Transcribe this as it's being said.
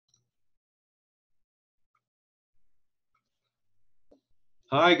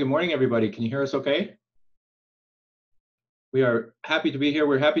Hi, good morning, everybody. Can you hear us okay? We are happy to be here.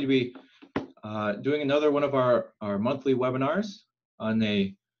 We're happy to be doing another one of our monthly webinars on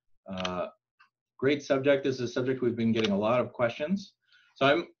a uh, great subject. This is a subject we've been getting a lot of questions. So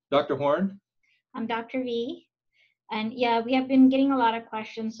I'm Dr. Horn. I'm Dr. V. And yeah, we have been getting a lot of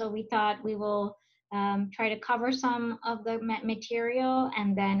questions, so we thought we will try to cover some of the material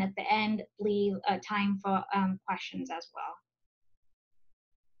and then at the end leave time for questions as well.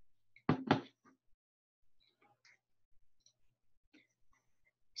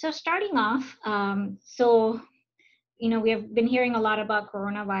 So starting off, we have been hearing a lot about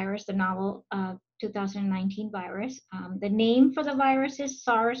coronavirus, the novel 2019 virus. The name for the virus is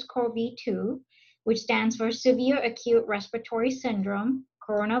SARS-CoV-2, which stands for Severe Acute Respiratory Syndrome,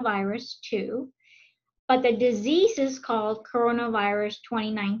 Coronavirus 2. But the disease is called Coronavirus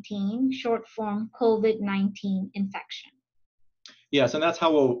 2019, short form COVID-19 infection. Yes, and that's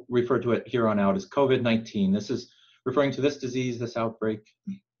how we'll refer to it here on out as COVID-19. This is referring to this disease, this outbreak.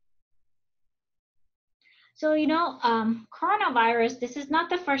 So, coronavirus, this is not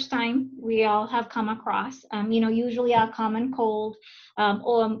the first time we all have come across. Usually a common cold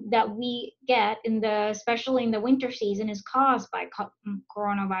that we get especially in the winter season is caused by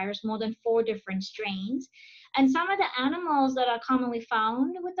coronavirus, more than 4 different strains. And some of the animals that are commonly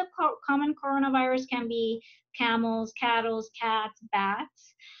found with the common coronavirus can be camels, cattle, cats,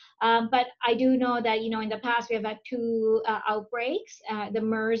 bats. But I do know that, in the past we have had 2 outbreaks, the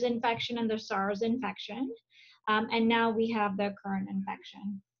MERS infection and the SARS infection. And now we have the current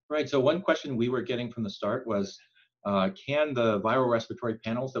infection. Right, so one question we were getting from the start was, can the viral respiratory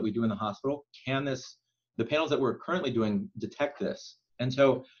panels that we do in the hospital, the panels that we're currently doing detect this? And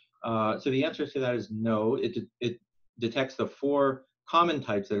so the answer to that is no. It detects the 4 common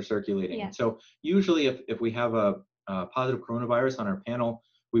types that are circulating. Yes. So usually if we have a positive coronavirus on our panel,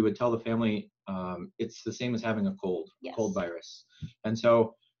 we would tell the family it's the same as having a cold, yes. cold virus. And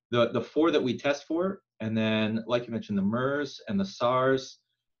so the 4 that we test for, and then like you mentioned, the MERS and the SARS,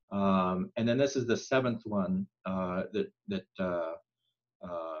 and then this is the 7th one that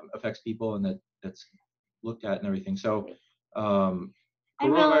affects people and that's looked at and everything. So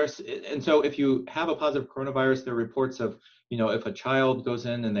coronavirus, and so if you have a positive coronavirus, there are reports of, if a child goes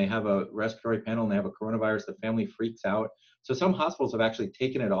in and they have a respiratory panel and they have a coronavirus, the family freaks out. So some hospitals have actually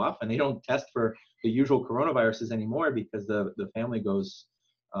taken it off and they don't test for the usual coronaviruses anymore because the family goes,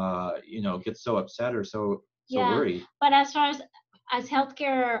 gets so upset or so worried. But as far as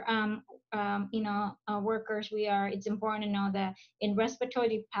healthcare, workers, it's important to know that in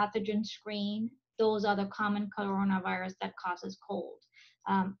respiratory pathogen screen, those are the common coronavirus that causes cold,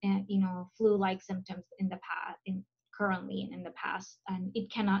 and flu-like symptoms currently and in the past, and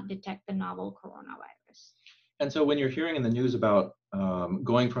it cannot detect the novel coronavirus. And so when you're hearing in the news about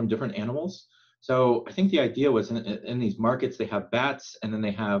going from different animals, so I think the idea was in these markets, they have bats and then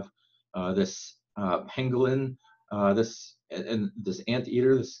they have this pangolin, this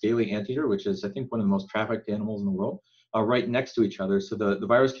anteater, the scaly anteater, which is I think one of the most trafficked animals in the world, right next to each other. So the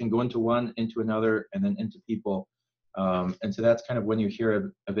virus can go into one, into another, and then into people. And so that's kind of when you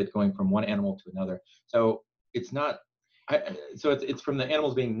hear of it going from one animal to another. So it's not, it's from the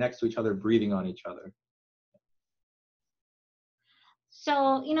animals being next to each other, breathing on each other.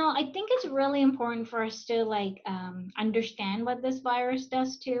 So, I think it's really important for us to understand what this virus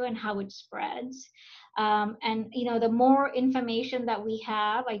does too and how it spreads. And, the more information that we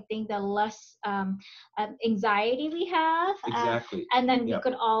have, I think the less anxiety we have. Exactly. And then we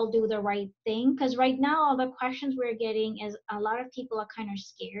could all do the right thing. Because right now, all the questions we're getting is a lot of people are kind of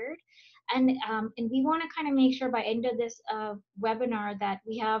scared. And we want to kind of make sure by end of this webinar that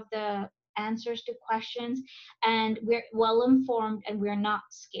we have the answers to questions and we're well informed and we're not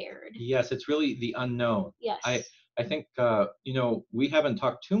scared. Yes, it's really the unknown. Yes. I think we haven't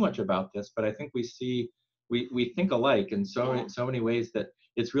talked too much about this, but I think we think alike in so many ways that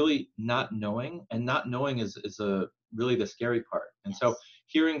it's really not knowing, and not knowing is really the scary part. And so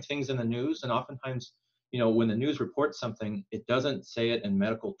hearing things in the news, and oftentimes when the news reports something, it doesn't say it in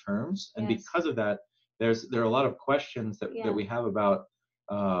medical terms, and because of that there are a lot of questions that we have about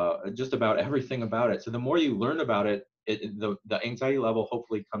just about everything about it. So the more you learn about it, the anxiety level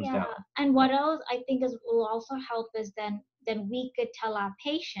hopefully comes down. And what else I think will also help is then we could tell our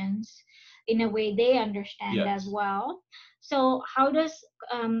patients in a way they understand as well. So how does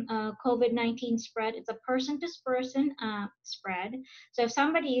COVID-19 spread? It's a person-to-person spread. So if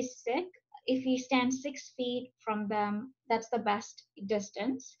somebody is sick, if you stand 6 feet from them, that's the best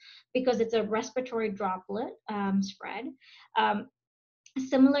distance because it's a respiratory droplet spread.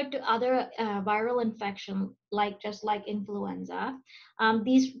 similar to other viral infection, just like influenza.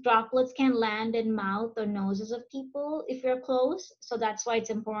 These droplets can land in mouth or noses of people if you're close. So that's why it's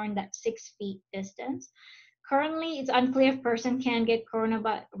important that 6 feet distance. Currently, it's unclear if person can get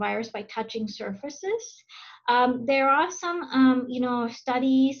coronavirus by touching surfaces. There are some,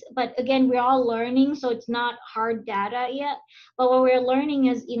 studies, but again, we're all learning, so it's not hard data yet. But what we're learning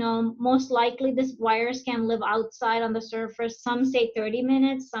is, most likely this virus can live outside on the surface. Some say 30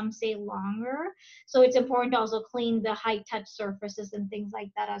 minutes, some say longer. So it's important to also clean the high-touch surfaces and things like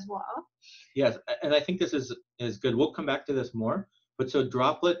that as well. Yes, and I think this is good. We'll come back to this more. But so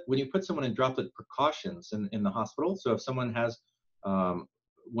droplet, when you put someone in droplet precautions in the hospital, so if someone has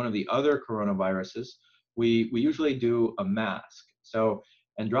one of the other coronaviruses, we usually do a mask. So,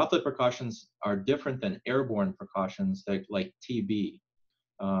 and droplet precautions are different than airborne precautions like TB.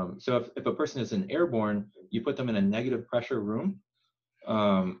 So if a person is an airborne, you put them in a negative pressure room.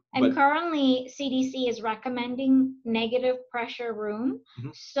 And currently, CDC is recommending negative pressure room.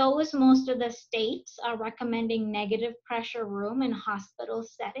 So is most of the states are recommending negative pressure room in hospital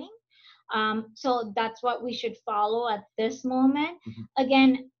setting. So that's what we should follow at this moment.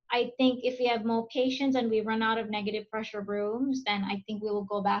 Again, I think if we have more patients and we run out of negative pressure rooms, then I think we will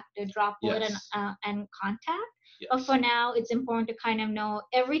go back to droplet and contact. Yes. But for now, it's important to kind of know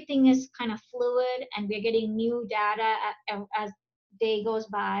everything is kind of fluid, and we're getting new data as day goes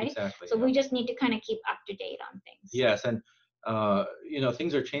by. Exactly. So we just need to kind of keep up to date on things. Yes, and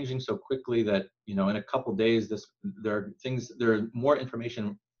things are changing so quickly that in a couple days, there are more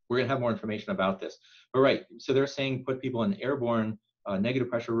information. We're gonna have more information about this. But right, so they're saying put people in airborne negative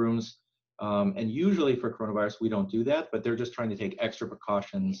pressure rooms, and usually for coronavirus we don't do that, but they're just trying to take extra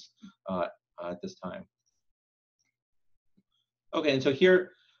precautions at this time. Okay, and so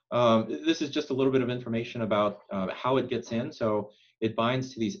here, this is just a little bit of information about how it gets in. So it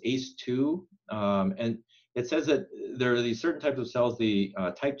binds to these ACE2, and it says that there are these certain types of cells, the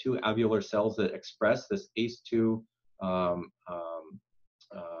type 2 alveolar cells that express this ACE2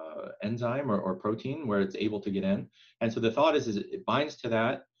 enzyme or protein where it's able to get in. And so the thought is it binds to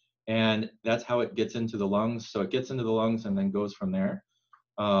that, and that's how it gets into the lungs. So it gets into the lungs and then goes from there.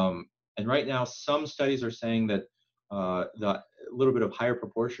 And right now, some studies are saying that the little bit of higher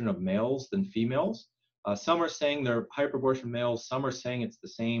proportion of males than females. Some are saying they're higher proportion males. Some are saying it's the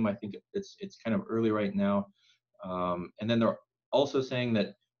same. I think it's kind of early right now. And then they're also saying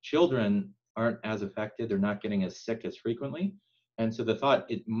that children aren't as affected. They're not getting as sick as frequently. And so the thought,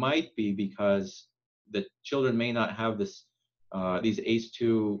 it might be because the children may not have these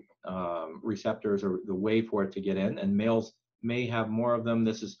ACE2 receptors or the way for it to get in, and males may have more of them.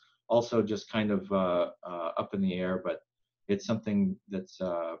 This is also just kind of up in the air, but it's something that's,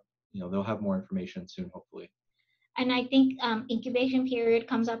 they'll have more information soon, hopefully. And I think incubation period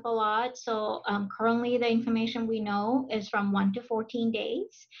comes up a lot. So currently the information we know is from 1 to 14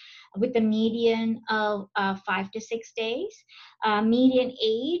 days with the median of 5 to 6 days. Median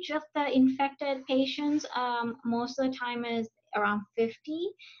age of the infected patients most of the time is around 50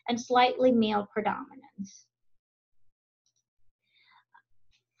 and slightly male predominance.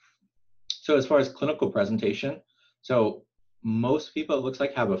 So as far as clinical presentation, so most people, it looks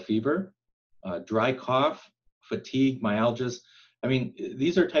like, have a fever, dry cough, fatigue, myalgias. I mean,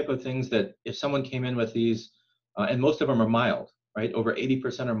 these are type of things that if someone came in with these, and most of them are mild, right? Over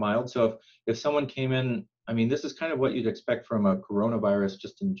 80% are mild. So if someone came in, I mean, this is kind of what you'd expect from a coronavirus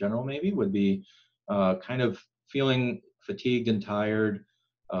just in general, maybe, would be kind of feeling fatigued and tired,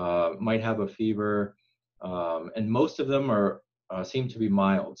 might have a fever, and most of them are seem to be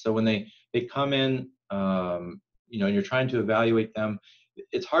mild. So when they come in, and you're trying to evaluate them,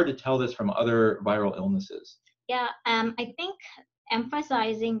 it's hard to tell this from other viral illnesses. Yeah, I think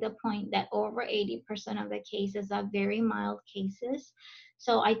emphasizing the point that over 80% of the cases are very mild cases.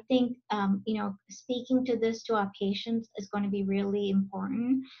 So I think, speaking to this to our patients is going to be really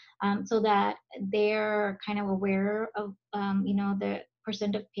important, so that they're kind of aware of, the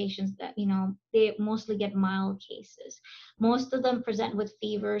percent of patients that, they mostly get mild cases. Most of them present with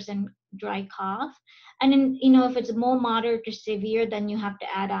fevers and dry cough. And then, if it's more moderate to severe, then you have to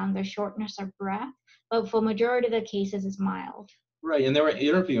add on the shortness of breath. But for majority of the cases, it's mild. Right, and they were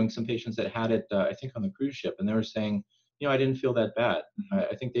interviewing some patients that had it, I think, on the cruise ship, and they were saying, I didn't feel that bad.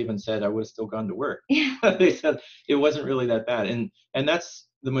 I think they even said I would have still gone to work. Yeah. They said it wasn't really that bad, and that's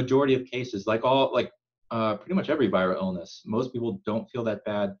the majority of cases. Pretty much every viral illness, most people don't feel that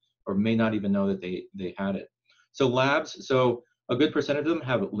bad or may not even know that they had it. So labs, so a good percentage of them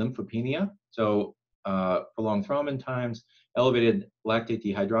have lymphopenia, so prolonged thrombin times, elevated lactate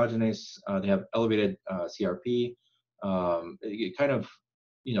dehydrogenase, they have elevated CRP, it kind of,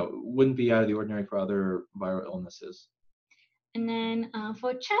 wouldn't be out of the ordinary for other viral illnesses. And then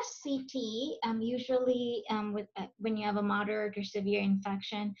for chest CT, usually when you have a moderate or severe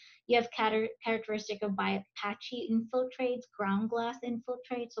infection, you have characteristic of patchy infiltrates, ground glass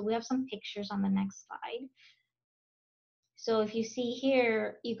infiltrates. So we have some pictures on the next slide. So if you see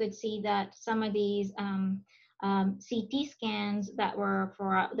here, you could see that some of these CT scans that were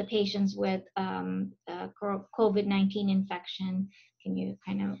for the patients with COVID-19 infection. Can you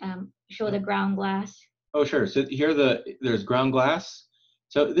kind of show the ground glass? Oh, sure. So here there's ground glass.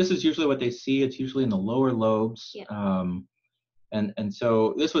 So this is usually what they see. It's usually in the lower lobes. Yeah. And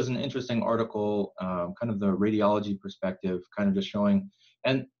so this was an interesting article, kind of the radiology perspective, kind of just showing.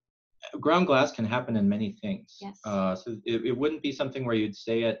 And ground glass can happen in many things. Yes. So it wouldn't be something where you'd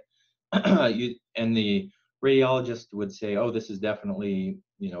say it, and the radiologist would say, oh, this is definitely,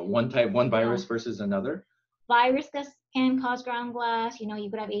 one virus versus another. Virus can cause ground glass. You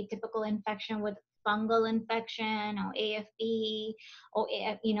could have atypical infection with fungal infection or AFB, or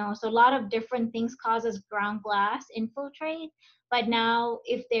so a lot of different things causes ground glass infiltrate. But now,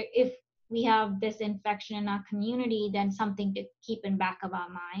 if we have this infection in our community, then something to keep in back of our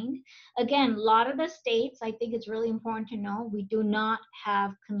mind. Again, a lot of the states, I think it's really important to know, we do not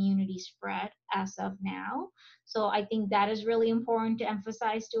have community spread as of now. So I think that is really important to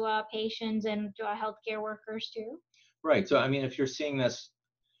emphasize to our patients and to our healthcare workers too. Right. So, I mean, if you're seeing this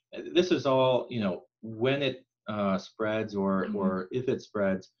is all, when it spreads or if it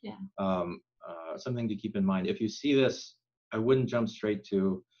spreads, something to keep in mind. If you see this, I wouldn't jump straight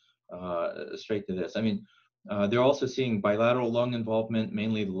to this. I mean, they're also seeing bilateral lung involvement,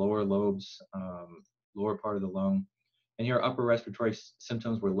 mainly the lower lobes, lower part of the lung. And here upper respiratory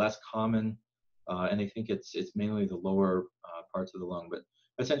symptoms were less common, and they think it's mainly the lower parts of the lung. But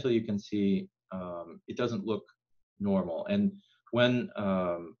essentially you can see it doesn't look normal. And when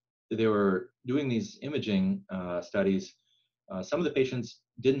they were doing these imaging studies, some of the patients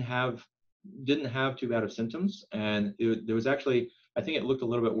didn't have too bad of symptoms, and there was actually, I think it looked a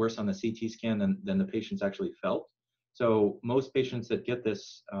little bit worse on the CT scan than the patients actually felt. So most patients that get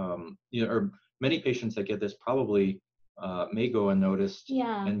this, or many patients that get this probably may go unnoticed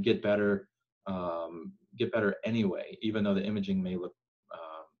and get better anyway, even though the imaging may look,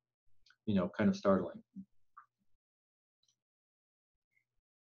 kind of startling.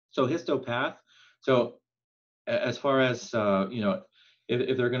 So histopath. So as far as,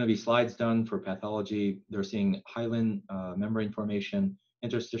 if there are going to be slides done for pathology, they're seeing hyaline membrane formation,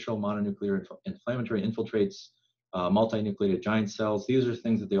 interstitial mononuclear inflammatory infiltrates, multinucleated giant cells. These are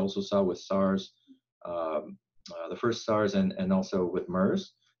things that they also saw with SARS, the first SARS, and also with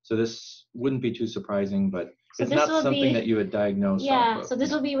MERS. So this wouldn't be too surprising, but it's not something that you would diagnose. Yeah, so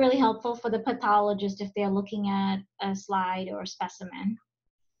this will be really helpful for the pathologist if they're looking at a slide or a specimen.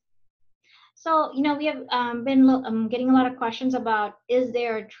 So, we have been getting a lot of questions about, is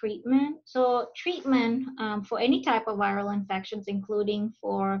there a treatment? So treatment for any type of viral infections, including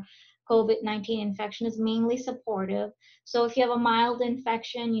for COVID-19 infection, is mainly supportive. So if you have a mild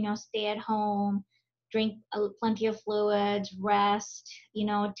infection, stay at home, drink plenty of fluids, rest,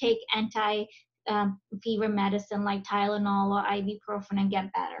 take fever medicine like Tylenol or ibuprofen and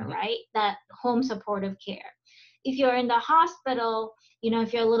get better, right? That home supportive care. If you're in the hospital,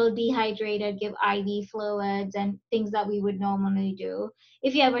 if you're a little dehydrated, give IV fluids and things that we would normally do.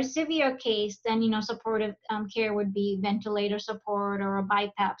 If you have a severe case, then, supportive care would be ventilator support or a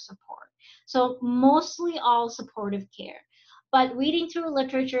BiPAP support. So mostly all supportive care. But reading through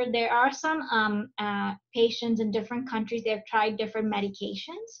literature, there are some patients in different countries, they've tried different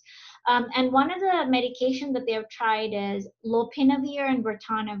medications. And one of the medications that they've tried is lopinavir and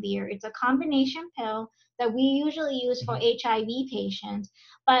ritonavir. It's a combination pill that we usually use for HIV patients,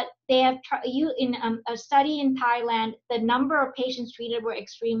 but they have in a study in Thailand, the number of patients treated were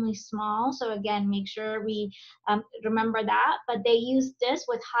extremely small. So again, make sure we remember that. But they used this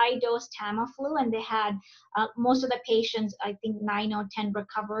with high dose Tamiflu, and they had most of the patients, I think 9 or 10,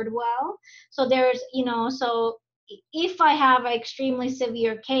 recovered well. So there's, so if I have an extremely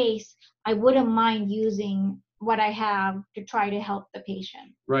severe case, I wouldn't mind using what I have to try to help the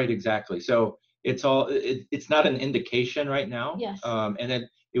patient. Right, exactly. So it's not an indication right now. Yes. And it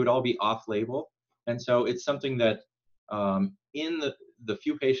would all be off-label. And so it's something that in the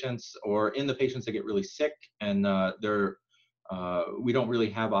few patients, or in the patients that get really sick and we don't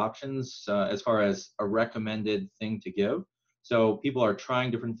really have options as far as a recommended thing to give. So people are trying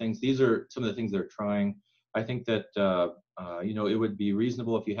different things. These are some of the things they're trying. I think that it would be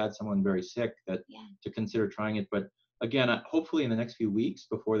reasonable if you had someone very sick to consider trying it. But again, hopefully in the next few weeks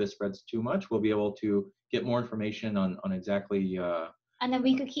before this spreads too much, we'll be able to get more information on exactly. And then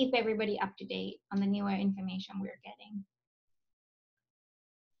we could keep everybody up to date on the newer information we're getting.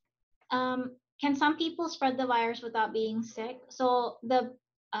 Can some people spread the virus without being sick? So the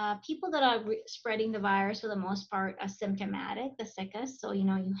people that are spreading the virus for the most part are symptomatic, the sickest. So,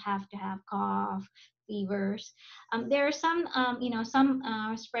 you have to have cough, fevers. There are some,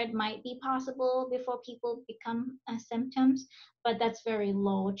 some spread might be possible before people become symptoms, but that's very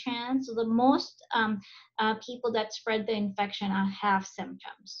low chance. So the most people that spread the infection have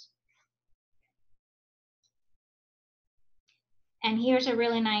symptoms. And here's a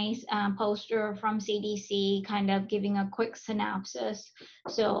really nice poster from CDC kind of giving a quick synopsis.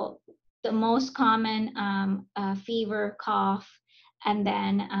 So the most common fever, cough, and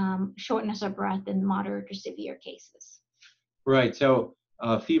then shortness of breath in moderate to severe cases. Right. So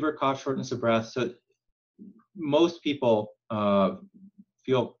fever, cough, shortness of breath. So most people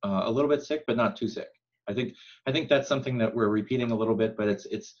feel a little bit sick, but not too sick. I think that's something that we're repeating a little bit, but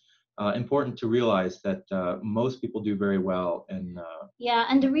it's important to realize that most people do very well. And yeah,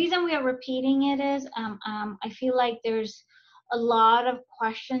 and the reason we are repeating it is I feel like there's a lot of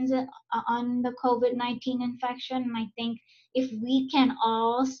questions on the COVID-19 infection, and I think if we can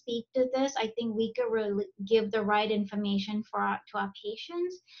all speak to this, I think we could really give the right information to our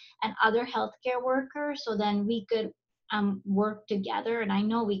patients and other healthcare workers, so then we could work together. And I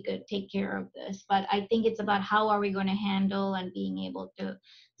know we could take care of this, but I think it's about how are we going to handle and being able to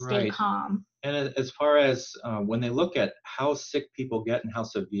stay right. calm. And as far as when they look at how sick people get and how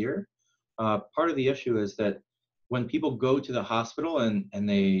severe, part of the issue is that when people go to the hospital and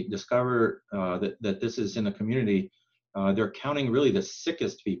they discover that this is in the community, they're counting really the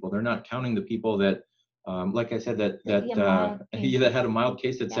sickest people. They're not counting the people that, like I said, that had a mild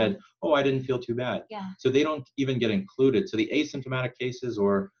case that said, "Oh, I didn't feel too bad." Yeah. So they don't even get included. So the asymptomatic cases,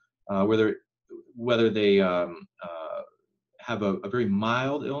 or whether they have a very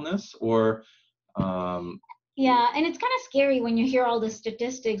mild illness, or yeah, and it's kind of scary when you hear all the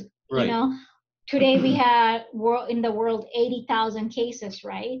statistics. Right. Today we had in the world 80,000 cases,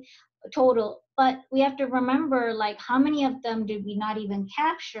 right, total. But we have to remember, like, how many of them did we not even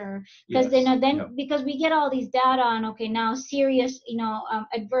capture? Because because we get all these data on, okay, now serious,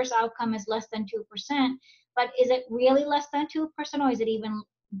 adverse outcome is less than 2%, but is it really less than 2%, or is it even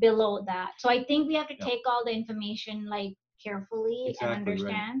below that? So I think we have to take all the information like carefully and understand.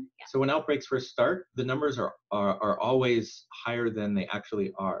 Right. Yeah. So when outbreaks first start, the numbers are always higher than they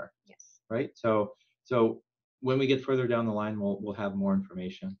actually are. Yes. Right. So when we get further down the line, we'll have more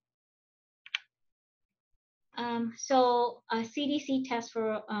information. So a CDC test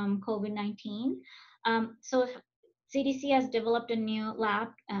for COVID-19. So CDC has developed a new lab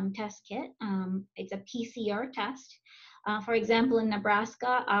test kit. It's a PCR test. For example, in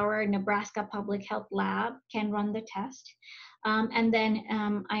Nebraska, our Nebraska Public Health Lab can run the test. And then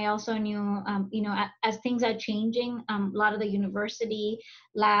I also knew, as things are changing, a lot of the university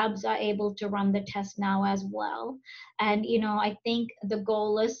labs are able to run the test now as well. And, I think the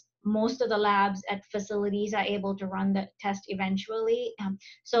goal is most of the labs at facilities are able to run the test eventually.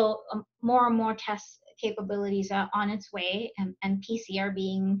 So more and more test capabilities are on its way, and PCR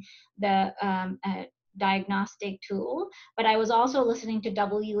being the diagnostic tool. But I was also listening to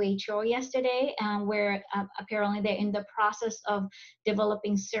WHO yesterday, where apparently they're in the process of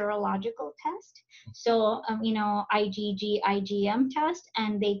developing serological test. So, IgG, IgM test,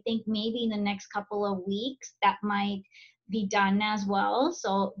 and they think maybe in the next couple of weeks that might be done as well.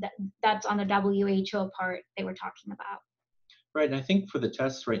 So that's on the WHO part they were talking about. Right, and I think for the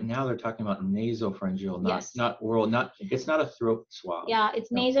tests right now, they're talking about nasopharyngeal, yes. not oral, it's not a throat swab. Yeah, it's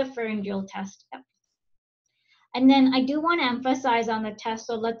nasopharyngeal test. Yep. And then I do want to emphasize on the test.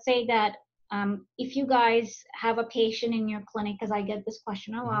 So let's say that if you guys have a patient in your clinic, because I get this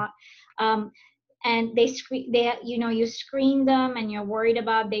question a lot, and you screen them, and you're worried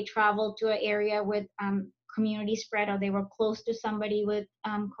about they traveled to an area with community spread, or they were close to somebody with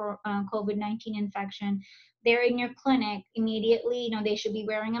COVID-19 infection, they're in your clinic immediately. They should be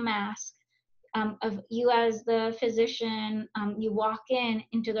wearing a mask. Of you as the physician, you walk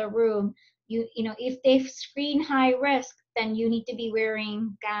into the room. If they've screened high risk, then you need to be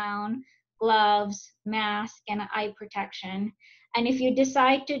wearing gown, gloves, mask, and eye protection. And if you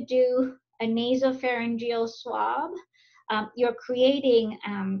decide to do a nasopharyngeal swab, you're creating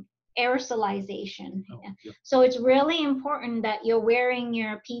aerosolization. Yep. So it's really important that you're wearing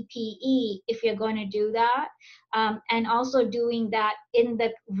your PPE if you're going to do that, and also doing that in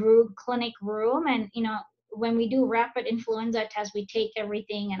the clinic room. And when we do rapid influenza tests, we take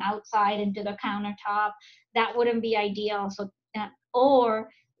everything and outside into the countertop. that wouldn't be ideal. So, or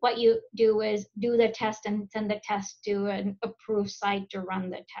what you do is do the test and send the test to an approved site to run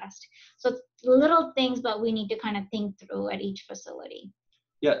the test. So it's little things, but we need to kind of think through at each facility.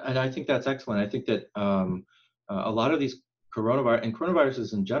 Yeah, and I think that's excellent. I think that a lot of these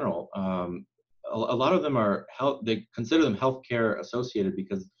coronaviruses in general, a lot of them are health. They consider them healthcare associated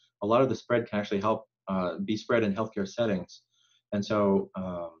because a lot of the spread can actually help be spread in healthcare settings. And so,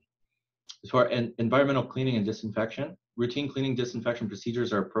 as far as environmental cleaning and disinfection, routine cleaning disinfection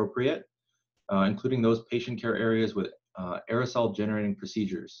procedures are appropriate, including those patient care areas with aerosol generating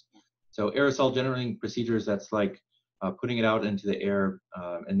procedures. So aerosol generating procedures, that's like putting it out into the air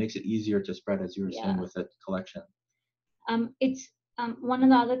and makes it easier to spread, as you were saying, with the collection. It's one of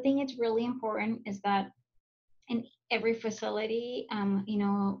the other thing it's really important is that in every facility, you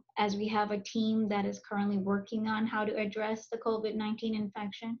know, as we have a team that is currently working on how to address the COVID-19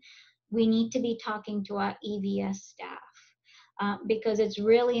 infection, we need to be talking to our EVS staff. Because it's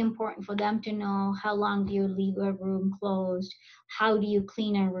really important for them to know how long do you leave a room closed, how do you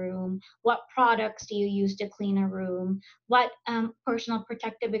clean a room, what products do you use to clean a room, what personal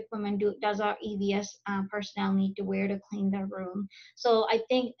protective equipment does our EVS personnel need to wear to clean their room. So I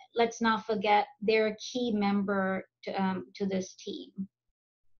think let's not forget they're a key member to this team.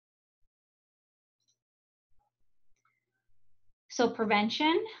 So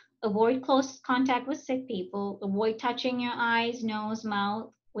prevention. Avoid close contact with sick people. Avoid touching your eyes, nose,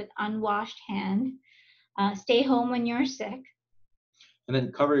 mouth with unwashed hand. Stay home when you're sick. And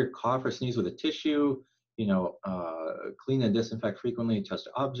then cover your cough or sneeze with a tissue. You know, clean and disinfect frequently. Touch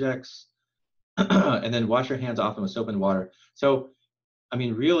objects, and then wash your hands often with soap and water. So, I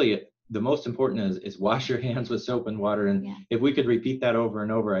mean, really, the most important is wash your hands with soap and water. And if we could repeat that over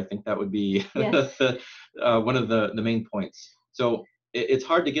and over, I think that would be one of the main points. So it's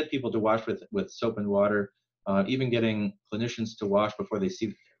hard to get people to wash with soap and water, even getting clinicians to wash before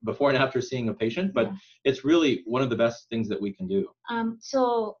and after seeing a patient, but it's really one of the best things that we can do.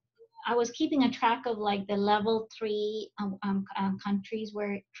 So I was keeping a track of like the level 3 countries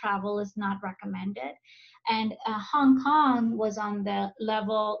where travel is not recommended. And Hong Kong was on the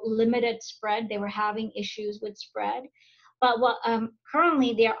level limited spread. They were having issues with spread. But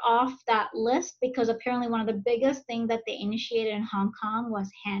currently they're off that list because apparently one of the biggest things that they initiated in Hong Kong was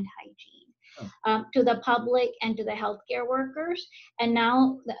hand hygiene to the public and to the healthcare workers. And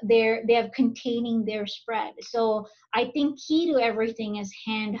now they have containing their spread. So I think key to everything is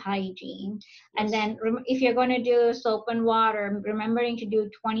hand hygiene. And then if you're going to do soap and water, remembering to do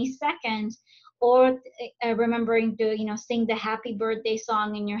 20 seconds or remembering to, you know, sing the happy birthday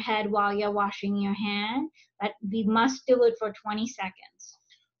song in your head while you're washing your hand. But we must do it for 20 seconds.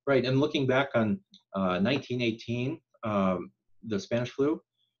 Right, and looking back on 1918, the Spanish flu.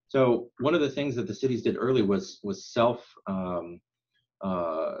 So one of the things that the cities did early was self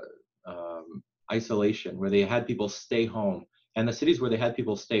isolation, where they had people stay home. And the cities where they had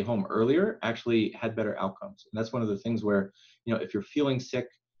people stay home earlier actually had better outcomes. And that's one of the things where, you know, if you're feeling sick,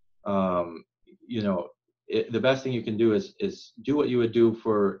 you know, the best thing you can do is do what you would do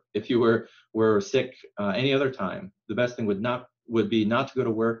for if you were sick any other time. The best thing would be not to go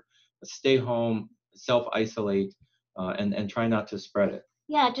to work, stay home, self-isolate, and try not to spread it.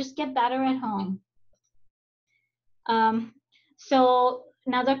 Yeah, just get better at home. So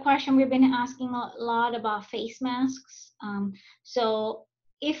another question we've been asking a lot about face masks. So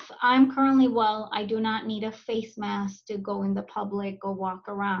if I'm currently well, I do not need a face mask to go in the public or walk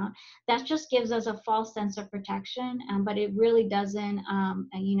around. That just gives us a false sense of protection, but it really doesn't,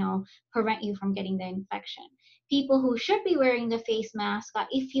 you know, prevent you from getting the infection. People who should be wearing the face mask,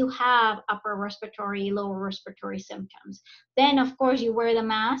 if you have upper respiratory, lower respiratory symptoms, then of course you wear the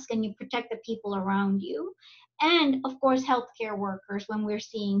mask and you protect the people around you. And of course, healthcare workers when we're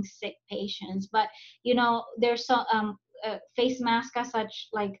seeing sick patients. But you know, there's some face masks are such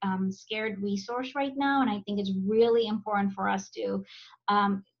like scared resource right now, and I think it's really important for us to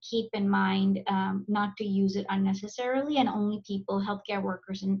keep in mind not to use it unnecessarily, and only people, healthcare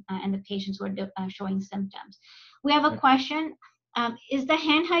workers, and the patients who are showing symptoms. We have a question. Is the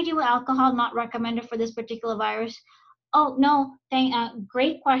hand hygiene with alcohol not recommended for this particular virus? Oh, no,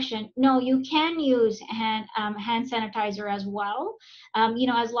 great question. No, you can use hand sanitizer as well. You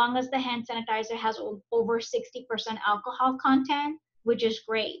know, as long as the hand sanitizer has over 60% alcohol content, which is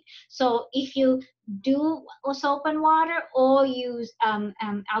great. So if you do soap and water or use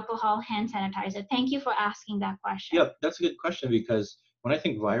alcohol hand sanitizer. Thank you for asking that question. Yeah, that's a good question, because when I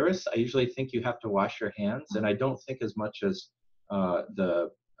think virus, I usually think you have to wash your hands, and I don't think as much as the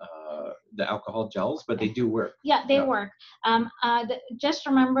the alcohol gels, but they do work. Yeah, they work. Just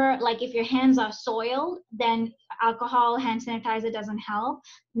remember, like if your hands are soiled, then alcohol, hand sanitizer doesn't help.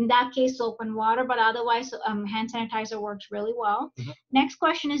 In that case, soap and water, but otherwise, hand sanitizer works really well. Mm-hmm. Next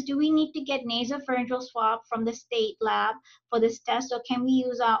question is, do we need to get nasopharyngeal swab from the state lab for this test, or can we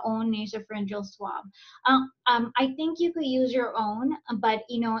use our own nasopharyngeal swab? I think you could use your own, but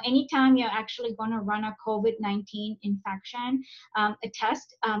anytime you're actually going to run a COVID-19 infection a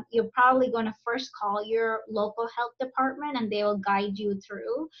test, you're probably going to first call your local health department and they will guide you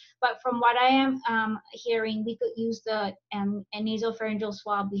through. But from what I am hearing, we could use the nasopharyngeal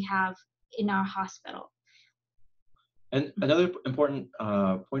swab we have in our hospital. And another important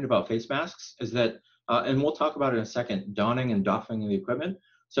point about face masks is that, and we'll talk about it in a second, donning and doffing the equipment.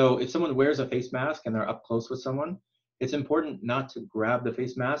 So if someone wears a face mask and they're up close with someone, it's important not to grab the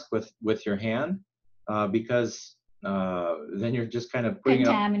face mask with your hand because then you're just kind of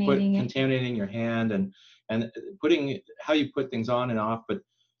contaminating your hand and putting how you put things on and off, but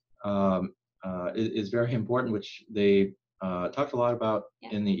is very important, which they talked a lot about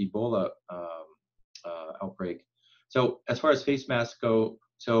in the Ebola outbreak. So as far as face masks go,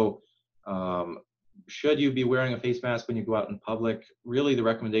 should you be wearing a face mask when you go out in public? Really, the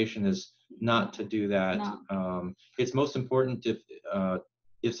recommendation is not to do that. No. It's most important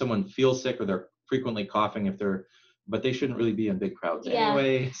if someone feels sick or they're frequently coughing, but they shouldn't really be in big crowds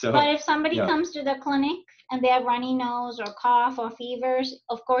anyway. So, but if somebody comes to the clinic and they have runny nose or cough or fevers,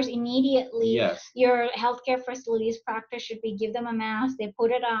 of course, immediately your healthcare facilities practice should be give them a mask, they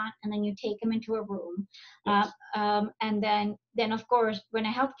put it on, and then you take them into a room. Yes. And then, of course, when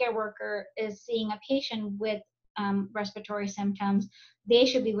a healthcare worker is seeing a patient with respiratory symptoms, they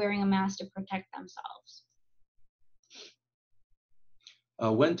should be wearing a mask to protect themselves.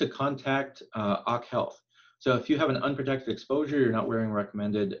 When to contact OC Health. So if you have an unprotected exposure, you're not wearing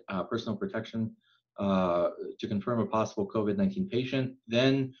recommended personal protection to confirm a possible COVID-19 patient,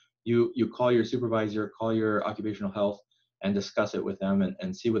 then you call your supervisor, call your occupational health, and discuss it with them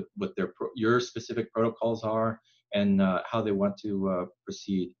and see what your specific protocols are and how they want to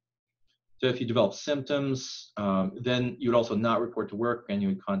proceed. So if you develop symptoms, then you would also not report to work and you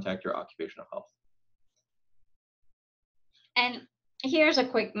would contact your occupational health. And here's a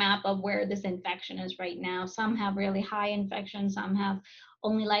quick map of where this infection is right now. Some have really high infection, some have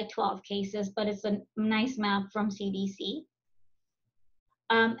only like 12 cases, but it's a nice map from CDC.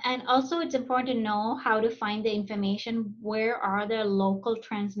 And also it's important to know how to find the information. Where are the local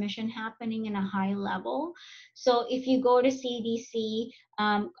transmission happening in a high level? So if you go to CDC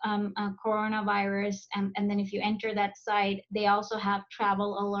coronavirus, and then if you enter that site, they also have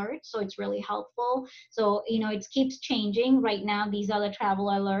travel alerts. So it's really helpful. So, it keeps changing. Right now, these are the travel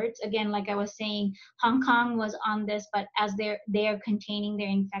alerts. Again, like I was saying, Hong Kong was on this, but as they're containing their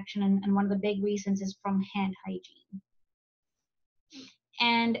infection, and one of the big reasons is from hand hygiene.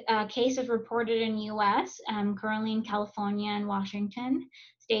 And cases reported in U.S., currently in California and Washington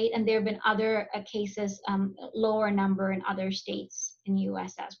state, and there have been other cases, lower number in other states in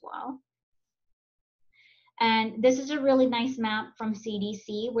U.S. as well. And this is a really nice map from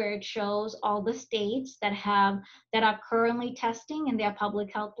CDC where it shows all the states that are currently testing in their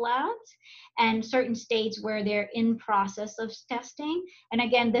public health labs, and certain states where they're in process of testing. And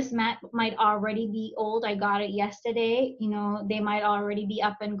again, this map might already be old. I got it yesterday. They might already be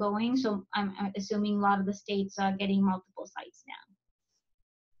up and going. So I'm assuming a lot of the states are getting multiple sites now.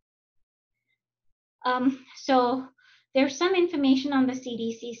 So there's some information on the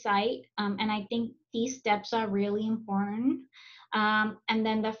CDC site, and I think these steps are really important. And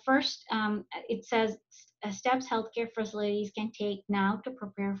then the first, it says steps healthcare facilities can take now to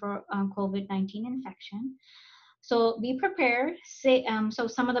prepare for COVID-19 infection. So be prepared. So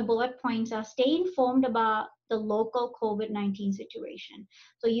some of the bullet points are: stay informed about the local COVID-19 situation.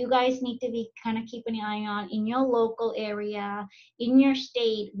 So you guys need to be kind of keeping an eye on in your local area, in your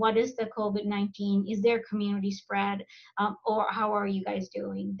state, what is the COVID-19? Is there community spread? Or how are you guys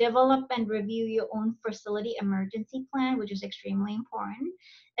doing? Develop and review your own facility emergency plan, which is extremely important.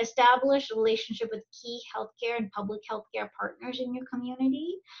 Establish a relationship with key healthcare and public healthcare partners in your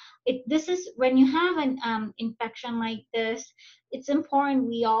community. This is when you have an infection like this, it's important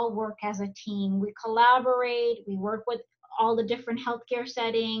we all work as a team. We collaborate, we work with all the different healthcare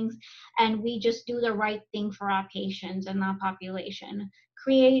settings, and we just do the right thing for our patients and our population.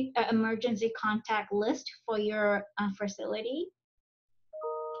 Create an emergency contact list for your facility.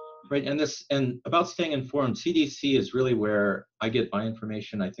 Right, and about staying informed, CDC is really where I get my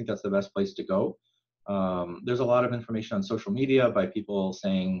information. I think that's the best place to go. There's a lot of information on social media by people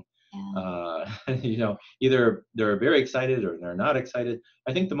saying, Either they're very excited or they're not excited.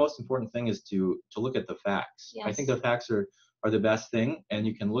 I think the most important thing is to look at the facts. I think Yes. the facts are the best thing, and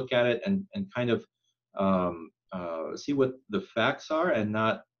you can look at it and kind of see what the facts are, and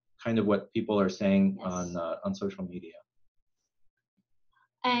not kind of what people are saying Yes. on social media.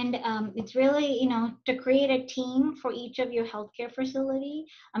 And it's really, to create a team for each of your healthcare facility.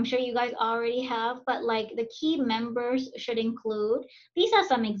 I'm sure you guys already have, but like the key members should include, these are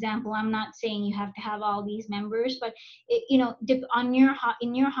some example. I'm not saying you have to have all these members, but on your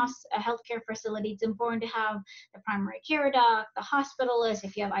in your healthcare facility, it's important to have the primary care doc, the hospitalist,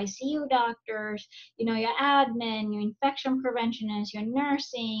 if you have ICU doctors, your admin, your infection preventionists, your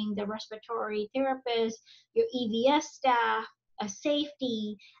nursing, the respiratory therapist, your EVS staff, a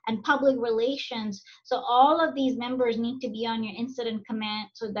safety, and public relations. So all of these members need to be on your incident command,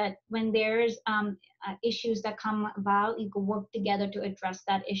 so that when there's issues that come about, you can work together to address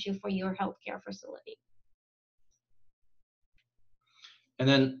that issue for your healthcare facility. And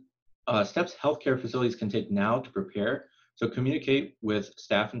then steps healthcare facilities can take now to prepare. So communicate with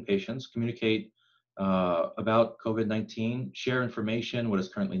staff and patients, communicate about COVID-19, share information, what is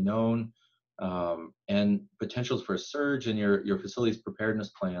currently known, and potentials for a surge in your facility's preparedness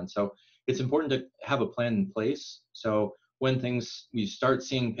plan. So it's important to have a plan in place. So when you start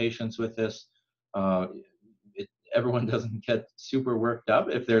seeing patients with this, everyone doesn't get super worked up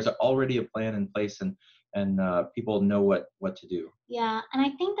if there's already a plan in place, and people know what to do. Yeah, and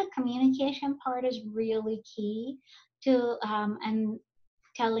I think the communication part is really key to and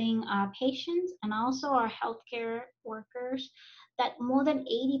telling our patients and also our healthcare workers that more than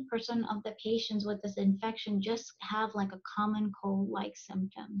 80% of the patients with this infection just have like a common cold-like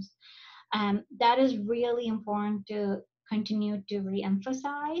symptoms. That is really important to continue to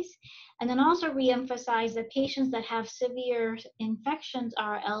reemphasize. And then also reemphasize that patients that have severe infections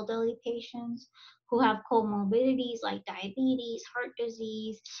are elderly patients who have comorbidities like diabetes, heart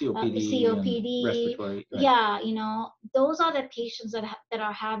disease, COPD, COPD. respiratory. Right. Yeah, those are the patients that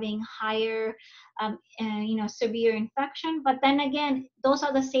are having higher, severe infection. But then again, those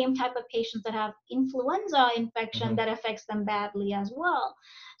are the same type of patients that have influenza infection that affects them badly as well.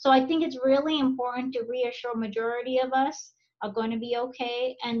 So I think it's really important to reassure majority of us are going to be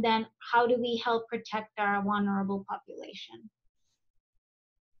okay. And then how do we help protect our vulnerable population?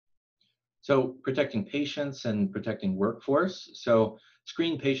 So protecting patients and protecting workforce. So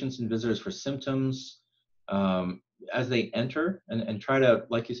screen patients and visitors for symptoms as they enter, and try to,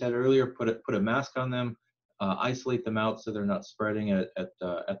 like you said earlier, put a mask on them, isolate them out so they're not spreading it at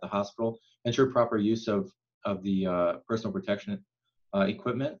the hospital. Ensure proper use of the personal protection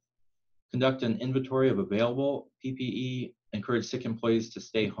equipment. Conduct an inventory of available PPE. Encourage sick employees to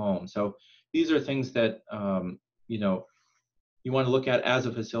stay home. So these are things that you want to look at as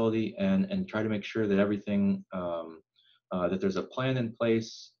a facility, and try to make sure that everything that there's a plan in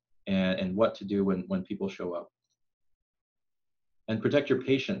place, and what to do when people show up. And protect your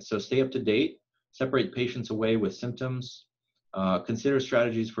patients. So stay up to date. Separate patients away with symptoms. Consider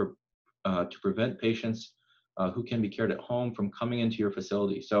strategies to prevent patients who can be cared at home from coming into your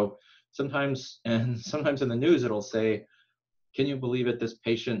facility. So sometimes in the news it'll say, "Can you believe it? This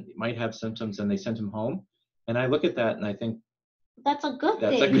patient might have symptoms," and they sent him home. And I look at that and I think, that's a good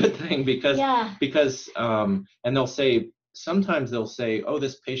that's thing. a good thing, because Yeah. And sometimes they'll say, "Oh,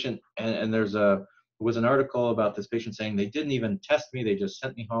 this patient," and there was an article about this patient saying, "They didn't even test me, they just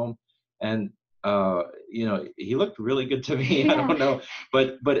sent me home." And he looked really good to me. Yeah. I don't know,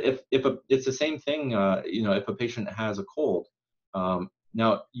 but it's the same thing. If a patient has a cold,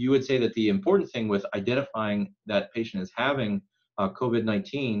 now you would say that the important thing with identifying that patient as having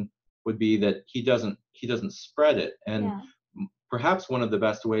COVID-19 would be that he doesn't spread it. And Yeah. perhaps one of the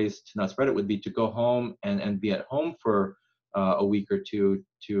best ways to not spread it would be to go home and be at home for a week or two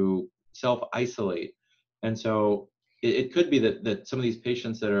to self-isolate. And so it could be that some of these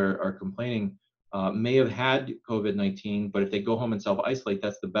patients that are complaining may have had COVID-19, but if they go home and self-isolate,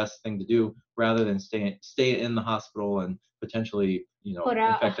 that's the best thing to do, rather than stay in the hospital and potentially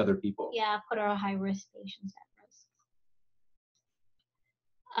infect other people. Yeah, put our high-risk patients at risk.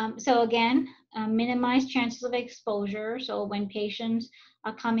 So again, minimize chances of exposure. So when patients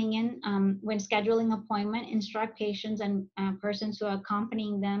are coming in, when scheduling appointment, instruct patients and persons who are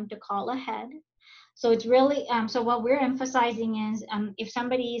accompanying them to call ahead. So it's really, so what we're emphasizing is if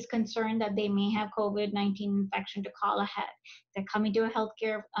somebody is concerned that they may have COVID-19 infection, to call ahead. They're coming to a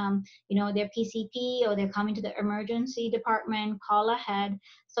healthcare, their PCP, or they're coming to the emergency department, call ahead.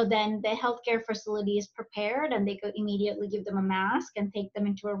 So then the healthcare facility is prepared and they could immediately give them a mask and take them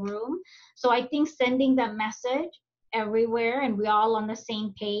into a room. So I think sending that message everywhere and we're all on the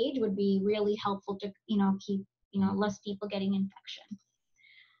same page would be really helpful to, keep, less people getting infection.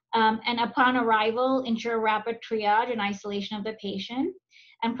 And upon arrival, ensure rapid triage and isolation of the patient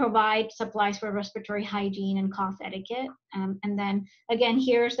and provide supplies for respiratory hygiene and cough etiquette. And then again,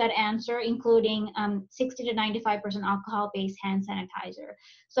 here's that answer, including 60 to 95% alcohol-based hand sanitizer.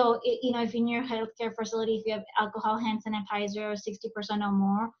 So, if in your healthcare facility, if you have alcohol hand sanitizer, 60% or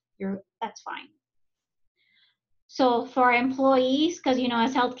more, that's fine. So for employees, because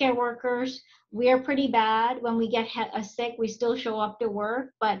as healthcare workers, we're pretty bad. When we get sick, we still show up to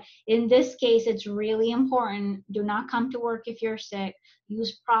work. But in this case, it's really important. Do not come to work if you're sick.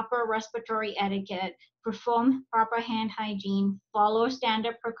 Use proper respiratory etiquette. Perform proper hand hygiene. Follow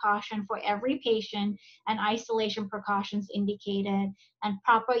standard precaution for every patient and isolation precautions indicated, and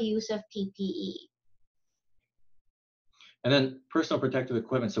proper use of PPE. And then personal protective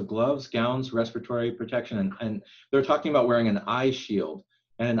equipment, so gloves, gowns, respiratory protection, and they're talking about wearing an eye shield.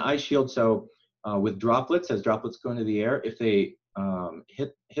 And an eye shield, so with droplets, as droplets go into the air, if they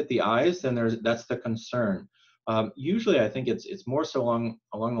hit the eyes, then that's the concern. Usually, I think it's more so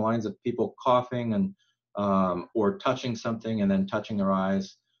along the lines of people coughing and or touching something and then touching their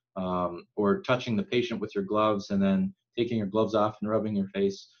eyes, or touching the patient with your gloves and then taking your gloves off and rubbing your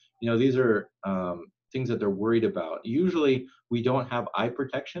face. These are things that they're worried about. Usually, we don't have eye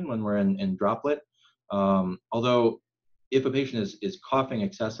protection when we're in droplet, although if a patient is coughing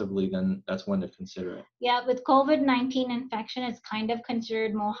excessively, then that's one to consider it. Yeah, with COVID-19 infection, it's kind of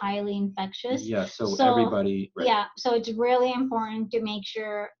considered more highly infectious. Yeah, so everybody. Right. Yeah, so it's really important to make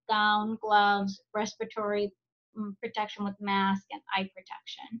sure gown, gloves, respiratory protection with mask, and eye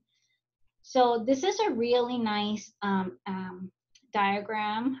protection. So this is a really nice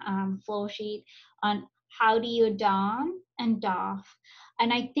diagram, flow sheet on how do you don and doff.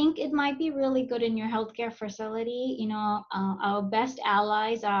 And I think it might be really good in your healthcare facility. Our best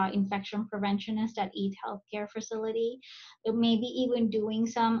allies are infection preventionists at each healthcare facility. Maybe even doing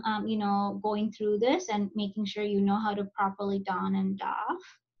some, going through this and making sure you know how to properly don and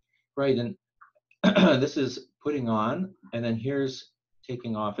doff. Right, and this is putting on, and then here's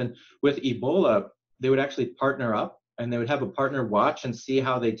taking off. And with Ebola, they would actually partner up, and they would have a partner watch and see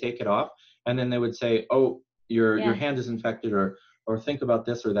how they take it off, and then they would say, "Oh, your hand is infected," or think about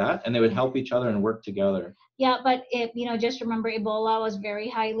this or that, and they would help each other and work together. Yeah, but just remember, Ebola was very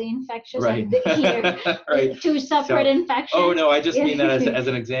highly infectious. Right. Right. Two separate infections. Oh no, I just mean that as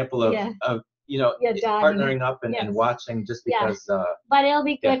an example of partnering up and watching, just because. But it'll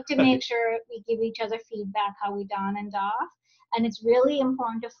be good to make sure we give each other feedback how we don and doff, and it's really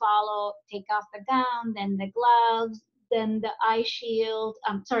important to follow. Take off the gown, then the gloves, then the eye shield,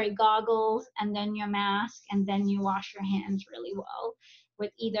 goggles, and then your mask, and then you wash your hands really well with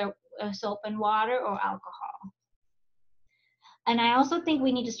either soap and water or alcohol. And I also think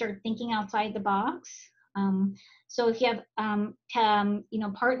we need to start thinking outside the box. So if you have,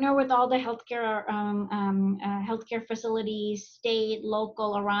 partner with all the healthcare facilities, state,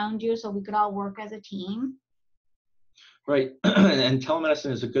 local around you, so we could all work as a team. Right, and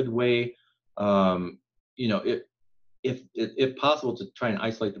telemedicine is a good way, if possible, to try and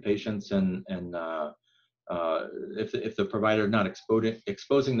isolate the patients and if the provider not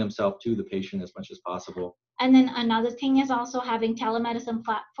exposing themselves to the patient as much as possible. And then another thing is also having telemedicine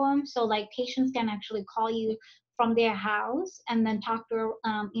platforms. So like patients can actually call you from their house and then talk to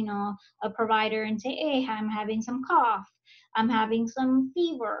a provider and say, "Hey, I'm having some cough, I'm having some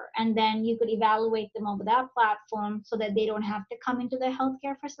fever," and then you could evaluate them over that platform so that they don't have to come into the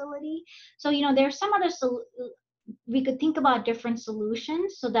healthcare facility. So there's some other we could think about different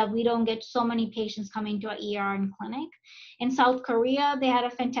solutions so that we don't get so many patients coming to our ER and clinic. In South Korea, they had a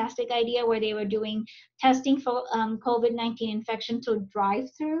fantastic idea where they were doing testing for COVID-19 infection through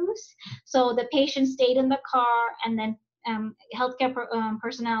drive-throughs. So the patient stayed in the car, and then healthcare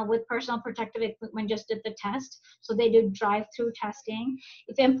personnel with personal protective equipment just did the test. So they did drive-through testing.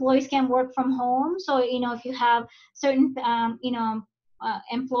 If employees can work from home, so if you have certain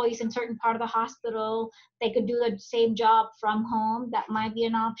employees in certain part of the hospital, they could do the same job from home. That might be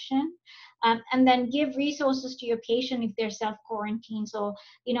an option. And then give resources to your patient if they're self-quarantined. So,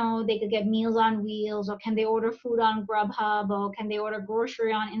 they could get Meals on Wheels, or can they order food on Grubhub, or can they order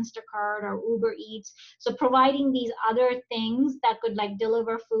grocery on Instacart or Uber Eats. So providing these other things that could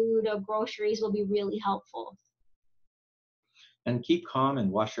deliver food or groceries will be really helpful. And keep calm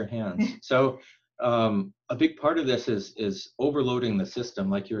and wash your hands. So a big part of this is overloading the system,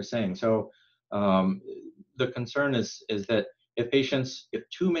 like you were saying. So the concern is that if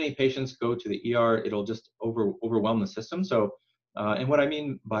too many patients go to the ER, it'll just overwhelm the system. So, and what I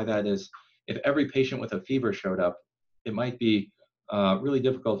mean by that is, if every patient with a fever showed up, it might be really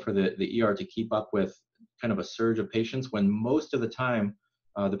difficult for the ER to keep up with kind of a surge of patients when most of the time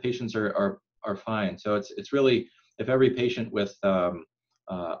the patients are fine. So it's really, if every patient with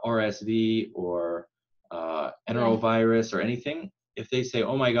RSV or Yeah. enterovirus or anything, if they say,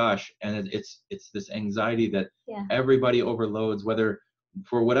 "Oh my gosh," and it's this anxiety that Yeah. everybody overloads, whether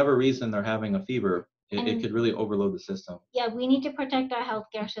for whatever reason they're having a fever, it And could really overload the system. yeah, we need to protect our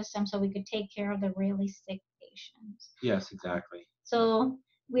healthcare system so we could take care of the really sick patients. Yes, exactly. So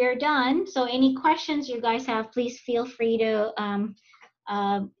we're done. So any questions you guys have, please feel free to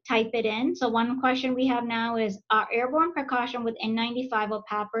type it in. So one question we have now is, are airborne precaution with N95 or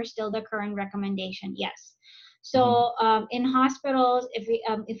PAPR still the current recommendation? Yes. So in hospitals,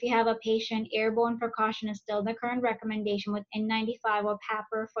 if you have a patient, airborne precaution is still the current recommendation with N95 or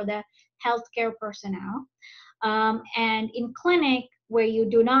PAPR for the healthcare personnel. And in clinic where you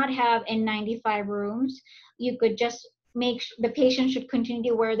do not have N95 rooms, you could just the patient should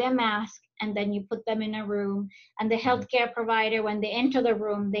continue to wear their mask, and then you put them in a room, and the healthcare provider, when they enter the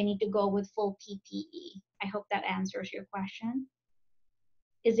room, they need to go with full PPE. I hope that answers your question.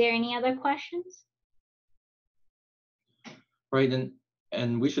 Is there any other questions? Right,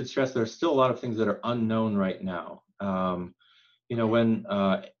 and we should stress there's still a lot of things that are unknown right now. You know, when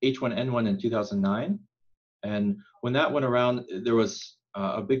H1N1 in 2009, and when that went around, there was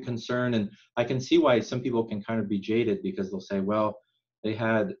a big concern, and I can see why some people can kind of be jaded, because they'll say, well, they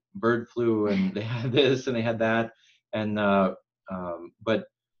had bird flu and they had this and they had that, and but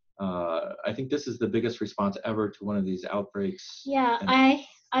I think this is the biggest response ever to one of these outbreaks. Yeah, And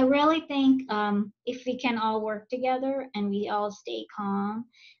I really think if we can all work together and we all stay calm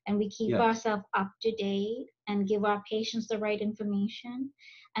and we keep yes, ourselves up to date and give our patients the right information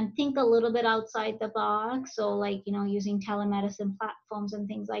and think a little bit outside the box. So like, using telemedicine platforms and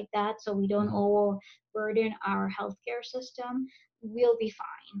things like that, so we don't overburden our healthcare system, we'll be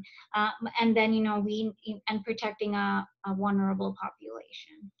fine. And then, and protecting a vulnerable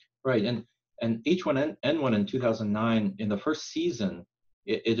population. right, and H1N1 in 2009, in the first season,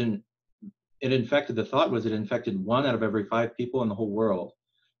 it infected, the thought was it infected 1 out of every 5 people in the whole world,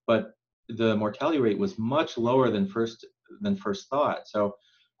 but the mortality rate was much lower than first thought. So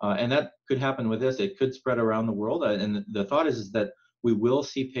and that could happen with this. It could spread around the world, and the thought is that we will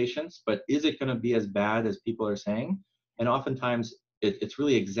see patients, but is it going to be as bad as people are saying? And oftentimes it's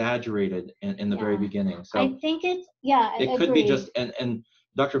really exaggerated in the very beginning. So I think it could be just, and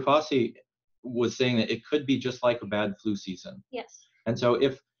Dr. Fossey was saying that it could be just like a bad flu season. Yes. And so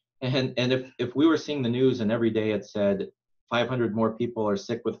if we were seeing the news and every day it said 500 more people are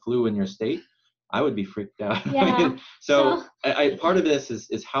sick with flu in your state, I would be freaked out. Yeah. So part of this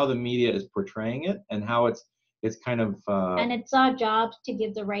is how the media is portraying it and how it's kind of and it's our job to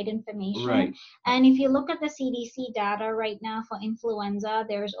give the right information. Right. And if you look at the CDC data right now for influenza,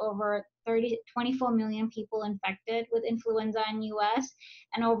 there's over 24 million people infected with influenza in US,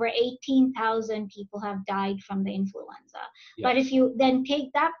 and over 18,000 people have died from the influenza. Yes. But if you then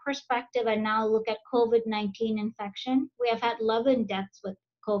take that perspective and now look at COVID-19 infection, we have had 11 deaths with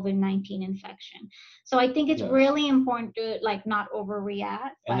COVID-19 infection. So I think it's really important to not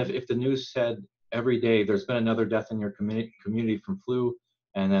overreact. And if the news said every day there's been another death in your community from flu,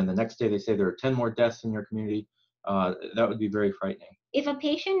 and then the next day they say there are 10 more deaths in your community, that would be very frightening. If a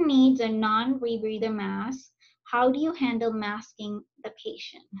patient needs a non-rebreather mask, how do you handle masking the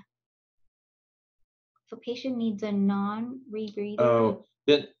patient? If a patient needs a non-rebreather.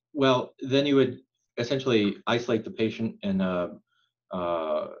 Then you would essentially isolate the patient in their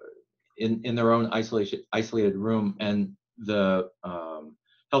own isolated room, and the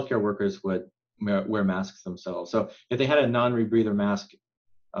healthcare workers would wear masks themselves. So if they had a non-rebreather mask,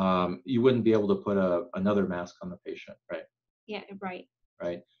 you wouldn't be able to put another mask on the patient, right? Yeah, right.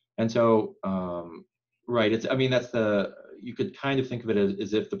 Right. And so, right, that's you could kind of think of it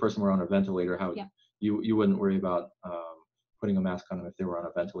as if the person were on a ventilator, how you wouldn't worry about putting a mask on them if they were on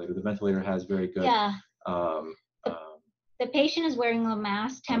a ventilator. The ventilator has very good the patient is wearing a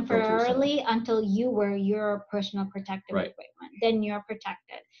mask temporarily until you wear your personal protective equipment. Then you're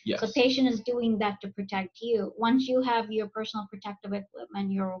protected. Yes. So patient is doing that to protect you. Once you have your personal protective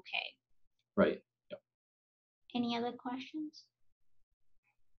equipment, you're okay. Right. Yep. Any other questions?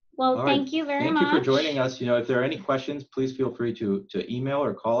 Well, thank you very much. Thank you for joining us. If there are any questions, please feel free to email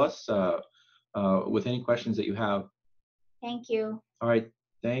or call us with any questions that you have. Thank you. All right.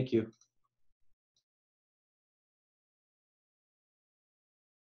 Thank you.